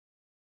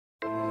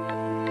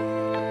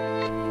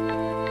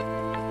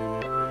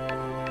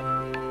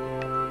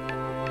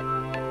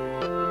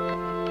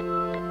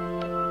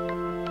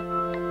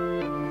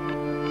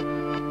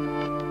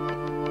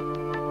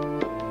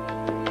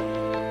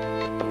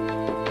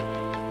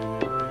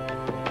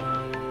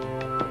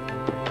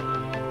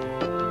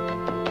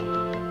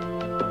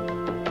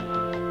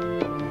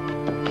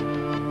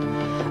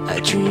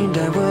dreamed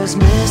I was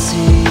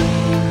missing.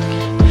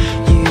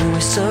 You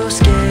were so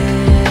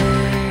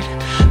scared,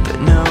 but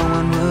no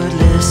one would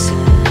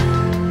listen,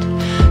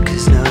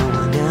 'cause no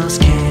one else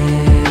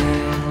cared.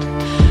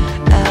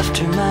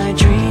 After my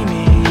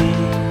dreaming,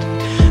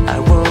 I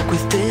woke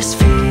with this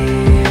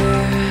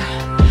fear.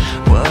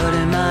 What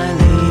am I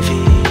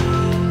leaving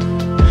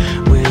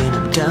when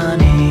I'm done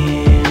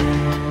here?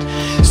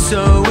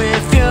 So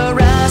if you're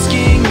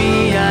asking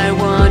me, I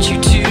want you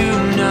to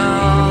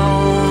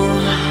know,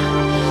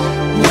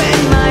 when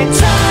my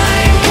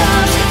time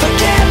comes,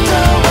 forget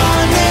the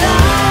one that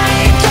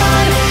I've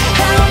done.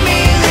 Help me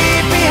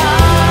leave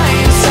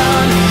behind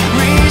some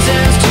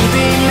reasons to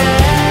be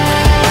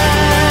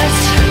met,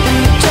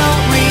 and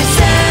don't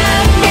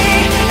resent me.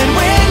 And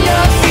when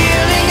you're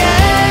feeling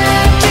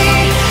empty,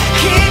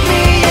 keep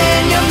me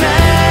in your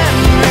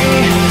memory.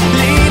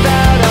 Leave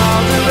out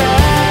all the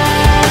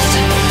rest,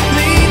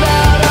 leave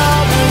out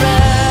all the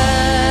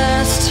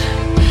rest.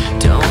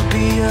 Don't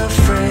be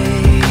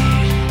afraid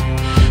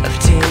of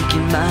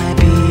taking my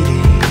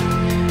beating,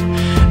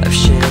 of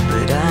shit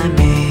that I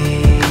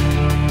made.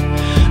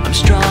 I'm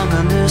strong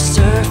on the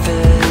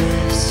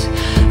surface,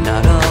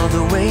 not all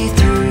the way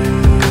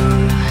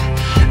through.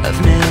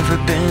 I've never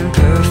been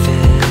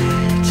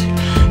perfect,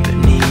 but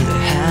neither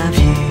have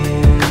you.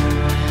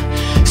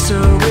 So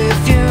if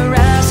you're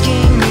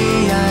asking me,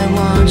 I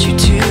want you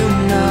to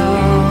know,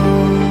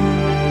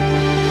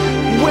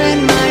 when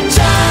my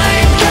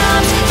time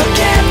comes,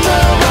 forget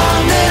the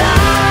one that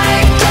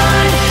I've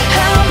done.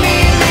 Help me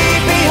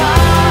leave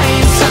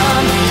behind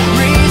some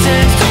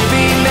reasons to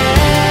be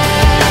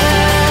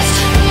missed.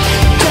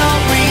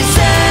 Don't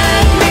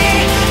resent me.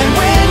 And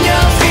when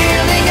you're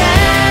feeling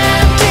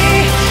empty,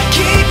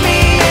 keep me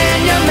in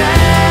your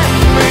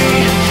memory.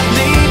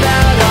 Leave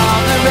out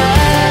all the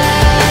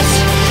rest,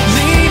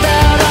 leave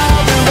out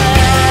all the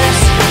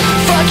rest.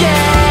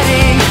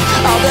 Forgetting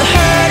all the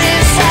hurt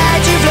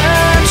inside you've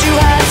learned you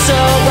had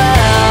so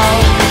well.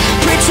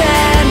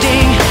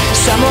 Pretending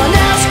someone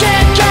else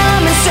can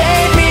come and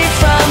save me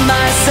from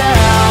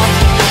myself.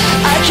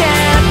 I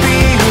can't be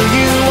who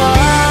you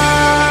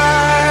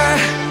are.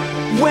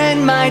 When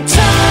my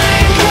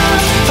time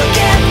comes,